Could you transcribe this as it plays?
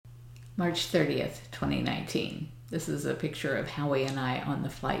March 30th, 2019. This is a picture of Howie and I on the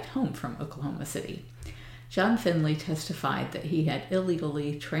flight home from Oklahoma City. John Finley testified that he had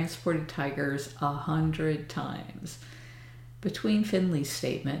illegally transported tigers 100 times. Between Finley's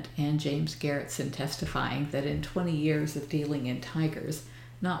statement and James Garretson testifying that in 20 years of dealing in tigers,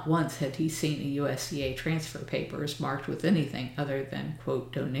 not once had he seen a USDA transfer papers marked with anything other than,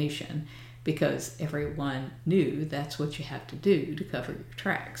 quote, donation, because everyone knew that's what you have to do to cover your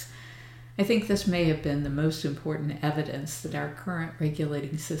tracks. I think this may have been the most important evidence that our current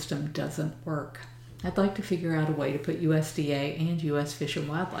regulating system doesn't work. I'd like to figure out a way to put USDA and U.S. Fish and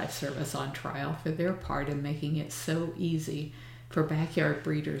Wildlife Service on trial for their part in making it so easy for backyard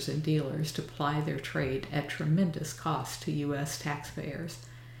breeders and dealers to ply their trade at tremendous cost to U.S. taxpayers.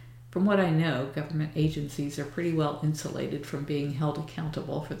 From what I know, government agencies are pretty well insulated from being held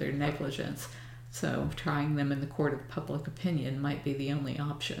accountable for their negligence, so trying them in the court of public opinion might be the only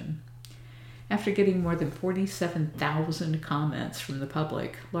option. After getting more than 47,000 comments from the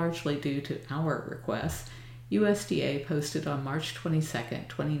public, largely due to our requests, USDA posted on March 22,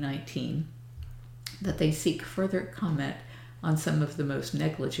 2019, that they seek further comment on some of the most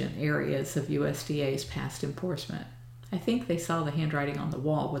negligent areas of USDA's past enforcement. I think they saw the handwriting on the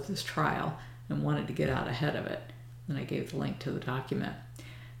wall with this trial and wanted to get out ahead of it. Then I gave the link to the document.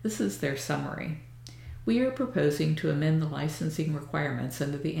 This is their summary. We are proposing to amend the licensing requirements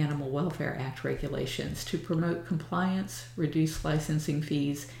under the Animal Welfare Act regulations to promote compliance, reduce licensing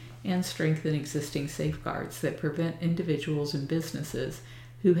fees, and strengthen existing safeguards that prevent individuals and businesses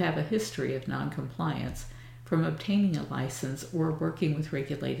who have a history of noncompliance from obtaining a license or working with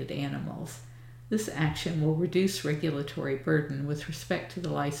regulated animals. This action will reduce regulatory burden with respect to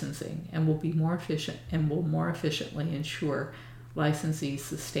the licensing and will be more efficient and will more efficiently ensure licensees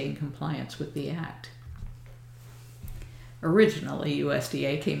sustain compliance with the Act. Originally,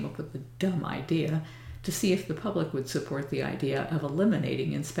 USDA came up with the dumb idea to see if the public would support the idea of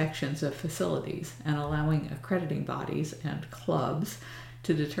eliminating inspections of facilities and allowing accrediting bodies and clubs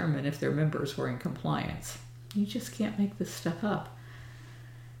to determine if their members were in compliance. You just can't make this stuff up.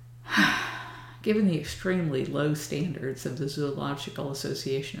 Given the extremely low standards of the Zoological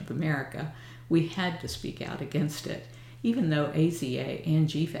Association of America, we had to speak out against it, even though AZA and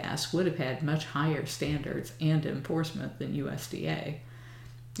GFAS would have had much higher standards and enforcement than USDA.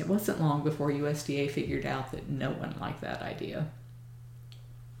 It wasn't long before USDA figured out that no one liked that idea.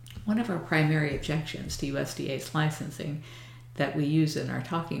 One of our primary objections to USDA's licensing that we use in our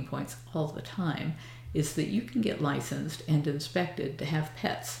talking points all the time is that you can get licensed and inspected to have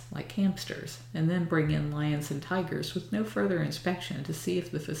pets, like hamsters, and then bring in lions and tigers with no further inspection to see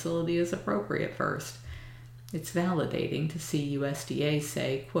if the facility is appropriate first. It's validating to see USDA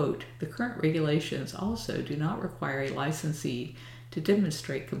say, quote, the current regulations also do not require a licensee to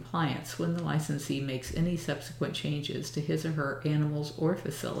demonstrate compliance when the licensee makes any subsequent changes to his or her animals or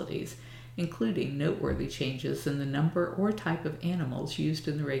facilities, including noteworthy changes in the number or type of animals used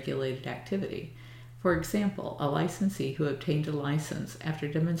in the regulated activity. For example, a licensee who obtained a license after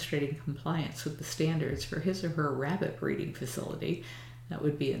demonstrating compliance with the standards for his or her rabbit breeding facility, that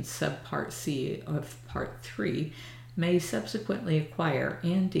would be in subpart C of part 3, may subsequently acquire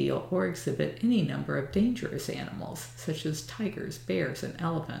and deal or exhibit any number of dangerous animals, such as tigers, bears, and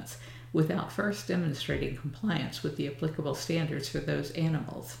elephants, without first demonstrating compliance with the applicable standards for those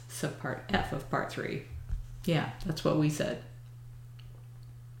animals, subpart F of part 3. Yeah, that's what we said.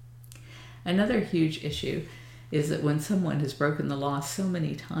 Another huge issue is that when someone has broken the law so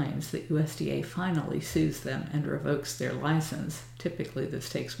many times that USDA finally sues them and revokes their license, typically this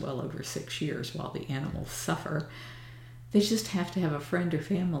takes well over 6 years while the animals suffer, they just have to have a friend or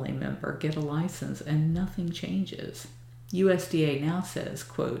family member get a license and nothing changes. USDA now says,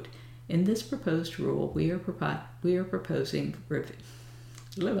 quote, in this proposed rule, we are proposing...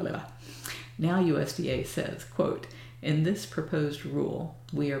 Now USDA says, quote, in this proposed rule,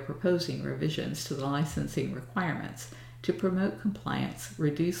 we are proposing revisions to the licensing requirements to promote compliance,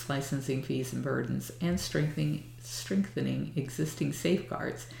 reduce licensing fees and burdens, and strengthening existing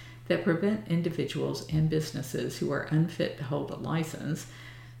safeguards that prevent individuals and businesses who are unfit to hold a license,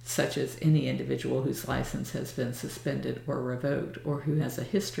 such as any individual whose license has been suspended or revoked or who has a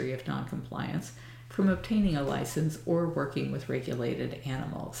history of noncompliance, from obtaining a license or working with regulated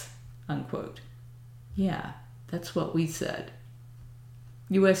animals, unquote. Yeah, that's what we said.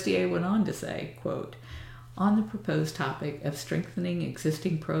 USDA went on to say, quote, on the proposed topic of strengthening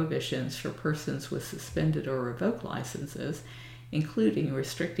existing prohibitions for persons with suspended or revoked licenses, including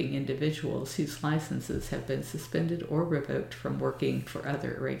restricting individuals whose licenses have been suspended or revoked from working for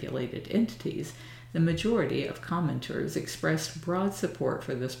other regulated entities, the majority of commenters expressed broad support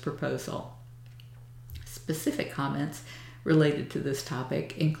for this proposal. Specific comments related to this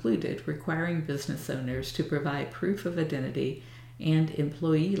topic included requiring business owners to provide proof of identity and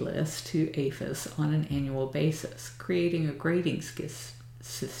employee lists to APHIS on an annual basis, creating a grading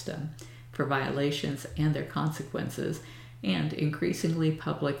system for violations and their consequences, and increasingly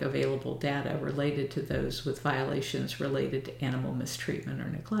public available data related to those with violations related to animal mistreatment or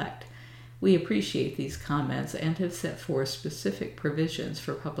neglect. We appreciate these comments and have set forth specific provisions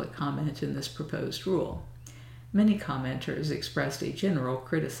for public comment in this proposed rule. Many commenters expressed a general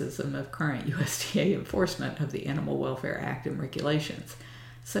criticism of current USDA enforcement of the Animal Welfare Act and regulations.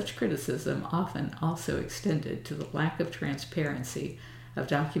 Such criticism often also extended to the lack of transparency of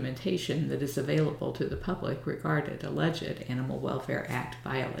documentation that is available to the public regarding alleged Animal Welfare Act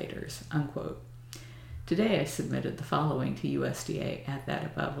violators, unquote. Today I submitted the following to USDA at that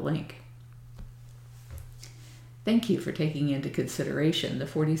above link. Thank you for taking into consideration the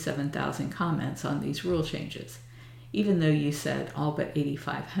 47,000 comments on these rule changes. Even though you said all but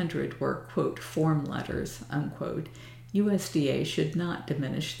 8,500 were, quote, form letters, unquote, USDA should not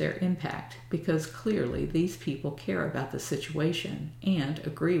diminish their impact because clearly these people care about the situation and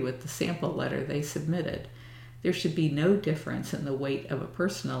agree with the sample letter they submitted. There should be no difference in the weight of a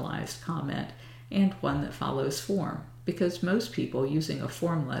personalized comment and one that follows form, because most people using a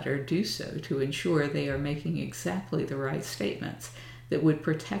form letter do so to ensure they are making exactly the right statements that would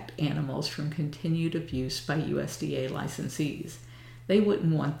protect animals from continued abuse by USDA licensees. They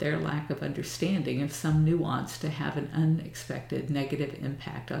wouldn't want their lack of understanding of some nuance to have an unexpected negative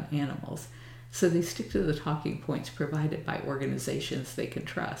impact on animals, so they stick to the talking points provided by organizations they can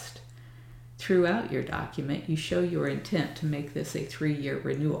trust. Throughout your document, you show your intent to make this a 3-year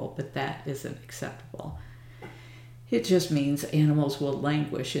renewal, but that isn't acceptable. It just means animals will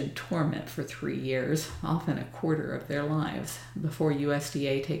languish in torment for 3 years, often a quarter of their lives, before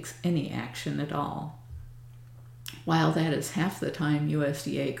USDA takes any action at all. While that is half the time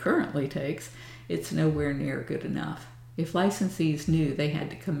USDA currently takes, it's nowhere near good enough. If licensees knew they had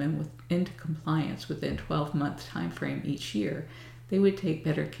to come into compliance within a 12-month time frame each year, they would take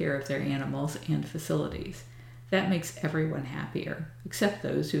better care of their animals and facilities. That makes everyone happier, except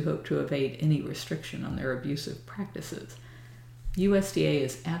those who hope to evade any restriction on their abusive practices. USDA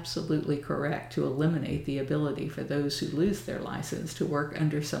is absolutely correct to eliminate the ability for those who lose their license to work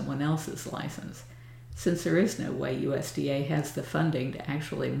under someone else's license. Since there is no way USDA has the funding to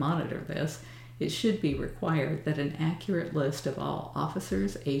actually monitor this, it should be required that an accurate list of all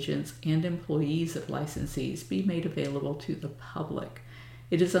officers, agents, and employees of licensees be made available to the public.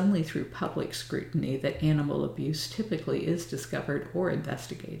 It is only through public scrutiny that animal abuse typically is discovered or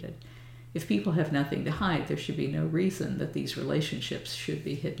investigated. If people have nothing to hide, there should be no reason that these relationships should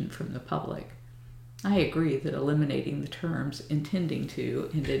be hidden from the public. I agree that eliminating the terms intending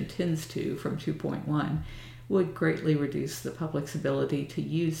to and intends to from 2.1 would greatly reduce the public's ability to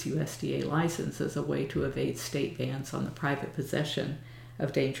use USDA license as a way to evade state bans on the private possession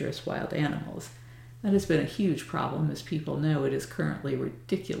of dangerous wild animals. That has been a huge problem, as people know it is currently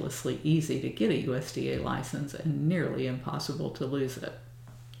ridiculously easy to get a USDA license and nearly impossible to lose it.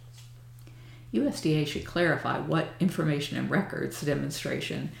 USDA should clarify what information and records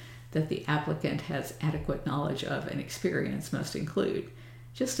demonstration that the applicant has adequate knowledge of and experience must include.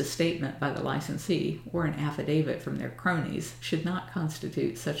 Just a statement by the licensee or an affidavit from their cronies should not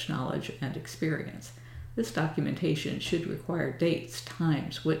constitute such knowledge and experience. This documentation should require dates,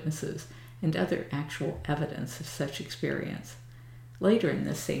 times, witnesses, and other actual evidence of such experience. Later in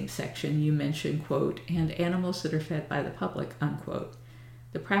this same section, you mention, quote, and animals that are fed by the public, unquote.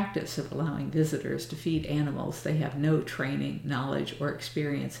 The practice of allowing visitors to feed animals they have no training, knowledge, or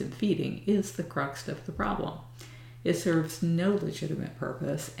experience in feeding is the crux of the problem. It serves no legitimate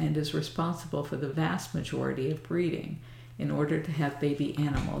purpose and is responsible for the vast majority of breeding in order to have baby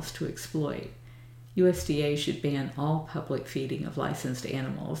animals to exploit. USDA should ban all public feeding of licensed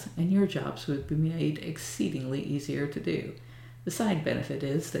animals, and your jobs would be made exceedingly easier to do. The side benefit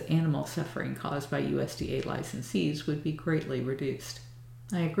is that animal suffering caused by USDA licensees would be greatly reduced.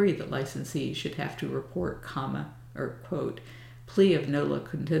 I agree that licensees should have to report, quote, plea of nolo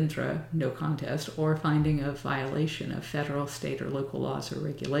contendere, no contest, or finding of violation of federal, state, or local laws or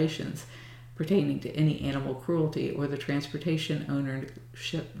regulations pertaining to any animal cruelty or the transportation,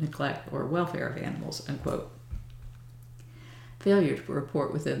 ownership, neglect, or welfare of animals, unquote. Failure to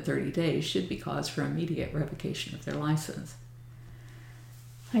report within 30 days should be cause for immediate revocation of their license.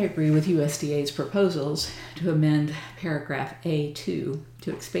 I agree with USDA's proposals to amend paragraph A2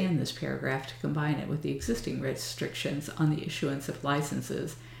 to expand this paragraph to combine it with the existing restrictions on the issuance of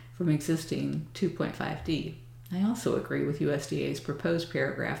licenses from existing 2.5D. I also agree with USDA's proposed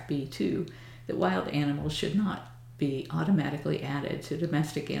paragraph B2 that wild animals should not be automatically added to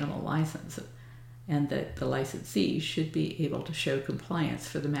domestic animal license, and that the licensee should be able to show compliance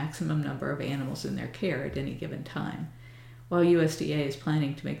for the maximum number of animals in their care at any given time. While USDA is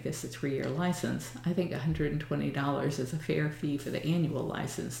planning to make this a 3-year license, I think $120 is a fair fee for the annual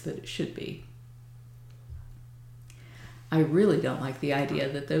license that it should be. I really don't like the idea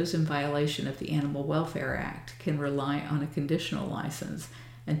that those in violation of the Animal Welfare Act can rely on a conditional license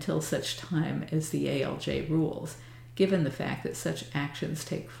until such time as the ALJ rules, given the fact that such actions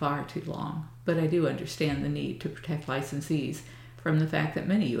take far too long. But I do understand the need to protect licensees from the fact that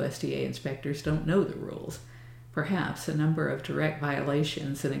many USDA inspectors don't know the rules. Perhaps a number of direct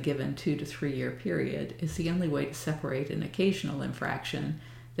violations in a given 2 to 3 year period is the only way to separate an occasional infraction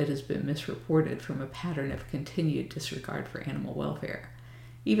that has been misreported from a pattern of continued disregard for animal welfare.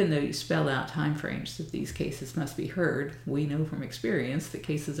 Even though you spell out timeframes that these cases must be heard, we know from experience that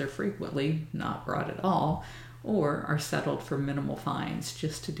cases are frequently not brought at all or are settled for minimal fines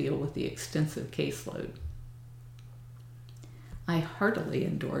just to deal with the extensive caseload. I heartily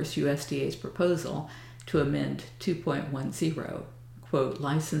endorse USDA's proposal to amend 2.10, quote,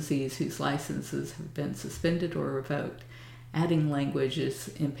 licensees whose licenses have been suspended or revoked, adding languages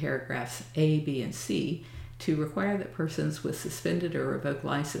in paragraphs A, B, and C to require that persons with suspended or revoked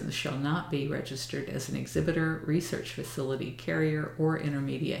license shall not be registered as an exhibitor, research facility, carrier, or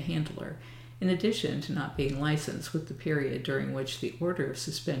intermediate handler, in addition to not being licensed with the period during which the order of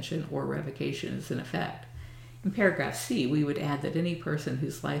suspension or revocation is in effect. In paragraph C, we would add that any person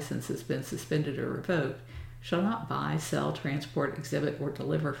whose license has been suspended or revoked shall not buy, sell, transport, exhibit, or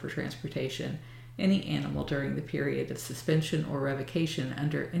deliver for transportation any animal during the period of suspension or revocation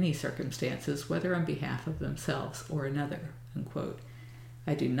under any circumstances, whether on behalf of themselves or another, unquote.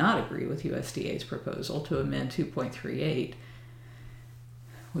 I do not agree with USDA's proposal to amend 2.38,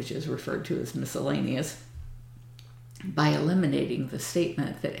 which is referred to as miscellaneous, by eliminating the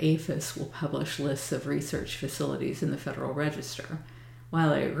statement that APHIS will publish lists of research facilities in the Federal Register.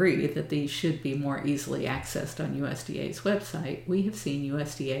 While I agree that these should be more easily accessed on USDA's website, we have seen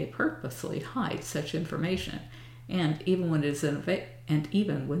USDA purposely hide such information, and even when it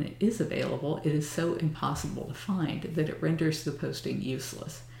is available, it is so impossible to find that it renders the posting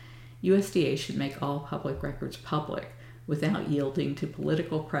useless. USDA should make all public records public without yielding to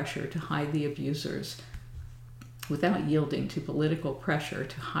political pressure to hide the abuses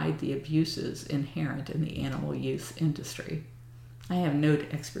inherent in the animal use industry. I have no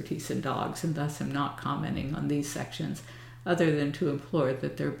expertise in dogs and thus am not commenting on these sections other than to implore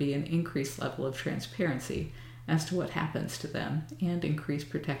that there be an increased level of transparency as to what happens to them and increased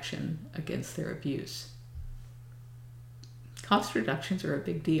protection against their abuse. Cost reductions are a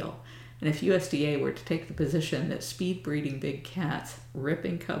big deal, and if USDA were to take the position that speed breeding big cats,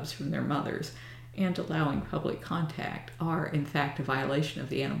 ripping cubs from their mothers, and allowing public contact are in fact a violation of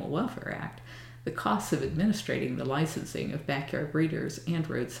the Animal Welfare Act, the costs of administrating the licensing of backyard breeders and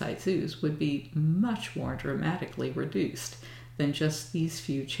roadside zoos would be much more dramatically reduced than just these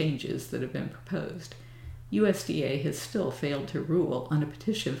few changes that have been proposed. USDA has still failed to rule on a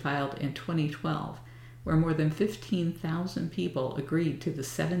petition filed in 2012, where more than 15,000 people agreed to the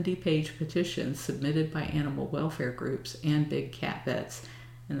 70-page petition submitted by animal welfare groups and big cat vets,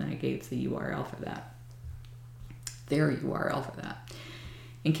 and then I gave the URL for that. Their URL for that.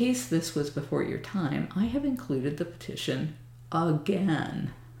 In case this was before your time, I have included the petition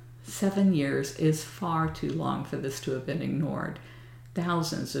again. 7 years is far too long for this to have been ignored.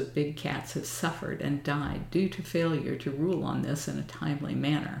 Thousands of big cats have suffered and died due to failure to rule on this in a timely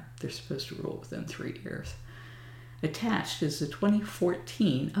manner. They're supposed to rule within 3 years. Attached is the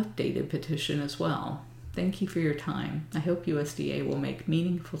 2014 updated petition as well. Thank you for your time. I hope USDA will make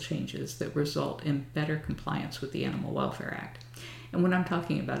meaningful changes that result in better compliance with the Animal Welfare Act. And when I'm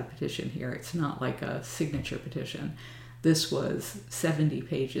talking about a petition here, it's not like a signature petition. This was 70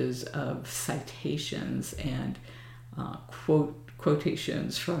 pages of citations and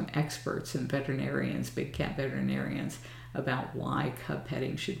quotations from experts and veterinarians, big cat veterinarians, about why cub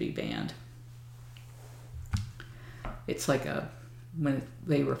petting should be banned. It's like when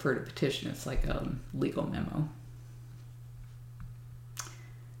they refer to petition, it's like a legal memo.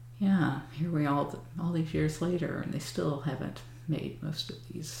 Yeah, here we are all these years later, and they still haven't made most of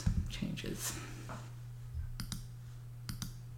these changes.